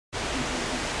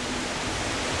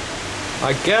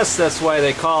I guess that's why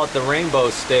they call it the Rainbow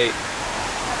State. This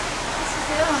is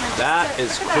the other one. That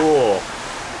is Look at cool. Look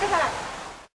at that.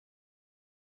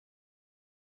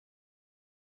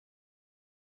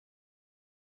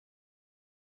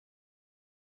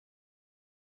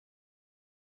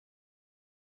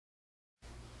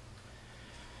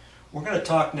 We're going to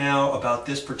talk now about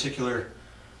this particular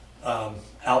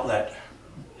outlet.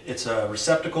 It's a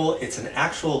receptacle. It's an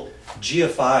actual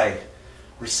GFI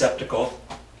receptacle,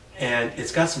 and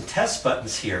it's got some test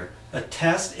buttons here, a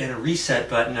test and a reset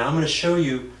button. Now I'm going to show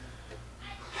you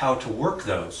how to work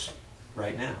those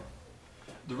right now.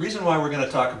 The reason why we're going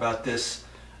to talk about this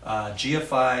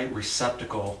GFI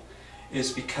receptacle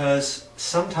is because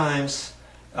sometimes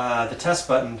the test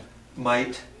button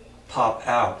might pop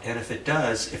out, and if it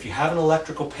does, if you have an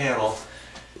electrical panel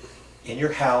in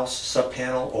your house, sub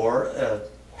panel, or a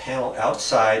panel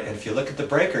outside, and if you look at the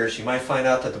breakers, you might find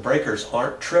out that the breakers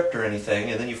aren't tripped or anything,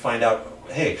 and then you find out,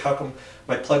 hey, how come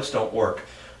my plugs don't work?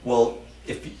 Well,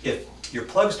 if your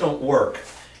plugs don't work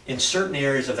in certain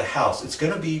areas of the house, it's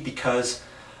going to be because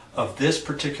of this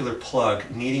particular plug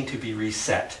needing to be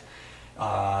reset.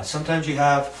 Sometimes you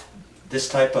have this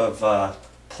type of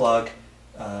plug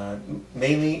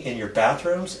mainly in your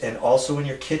bathrooms and also in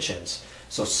your kitchens.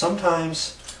 So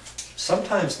sometimes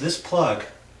this plug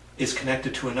is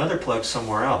connected to another plug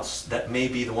somewhere else that may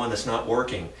be the one that's not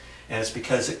working, and it's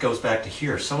because it goes back to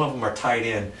here. Some of them are tied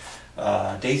in,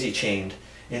 daisy chained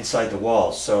inside the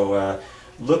wall. So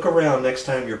look around next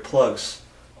time your plugs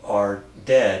are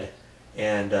dead,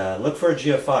 and look for a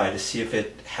GFI to see if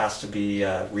it has to be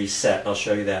reset, and I'll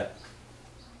show you that.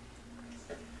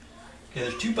 Okay,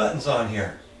 there's two buttons on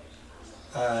here.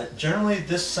 Generally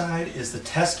this side is the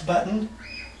test button,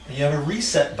 and you have a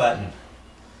reset button.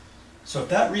 So if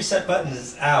that reset button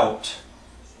is out,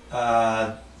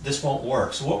 this won't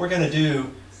work. So what we're going to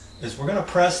do is we're going to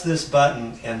press this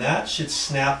button, and that should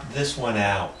snap this one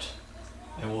out.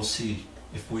 And we'll see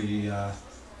if we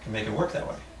can make it work that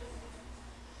way.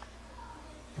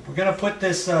 We're going to put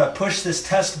this, push this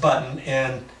test button,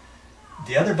 and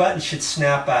the other button should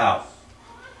snap out.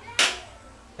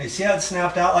 You see how it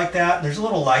snapped out like that? There's a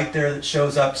little light there that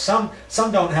shows up. Some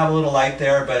don't have a little light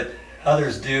there, but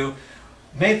others do.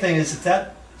 Main thing is if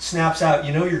that snaps out,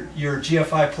 you know your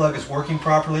GFI plug is working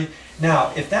properly.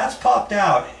 Now, if that's popped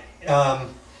out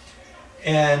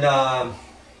and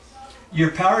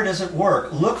your power doesn't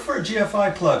work, look for a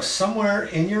GFI plug somewhere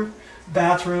in your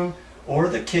bathroom or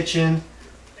the kitchen.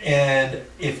 And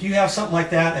if you have something like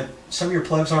that and some of your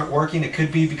plugs aren't working, it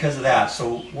could be because of that.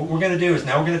 So what we're going to do is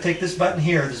now we're going to take this button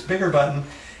here, this bigger button,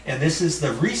 and this is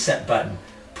the reset button.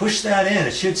 Push that in.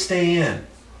 It should stay in.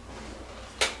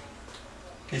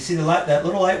 Okay, see the light, that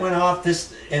little light went off,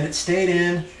 and it stayed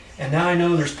in, and now I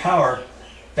know there's power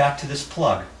back to this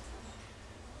plug.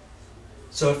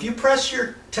 So if you press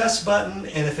your test button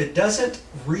and if it doesn't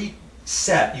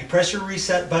reset, you press your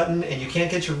reset button and you can't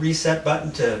get your reset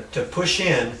button to push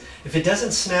in, if it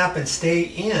doesn't snap and stay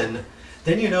in,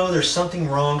 then you know there's something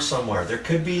wrong somewhere. There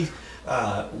could be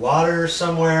water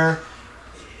somewhere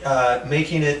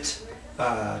making it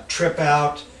trip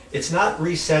out. It's not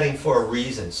resetting for a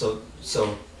reason. So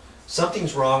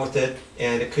something's wrong with it,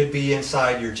 and it could be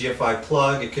inside your GFI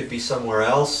plug, it could be somewhere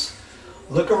else.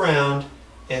 Look around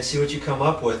and see what you come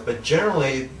up with, but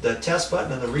generally the test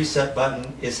button and the reset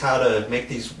button is how to make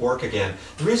these work again.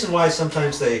 The reason why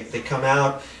sometimes they come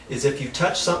out is if you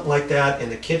touch something like that in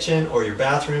the kitchen or your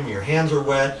bathroom, your hands are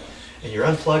wet and you're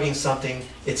unplugging something,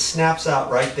 it snaps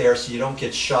out right there so you don't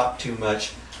get shocked too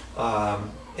much,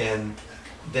 and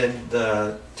then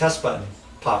the test button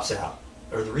pops out,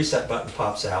 or the reset button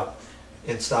pops out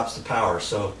and stops the power.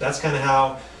 So that's kind of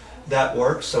how that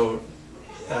works. So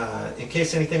in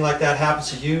case anything like that happens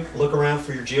to you, look around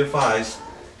for your GFIs,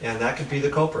 and that could be the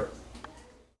culprit.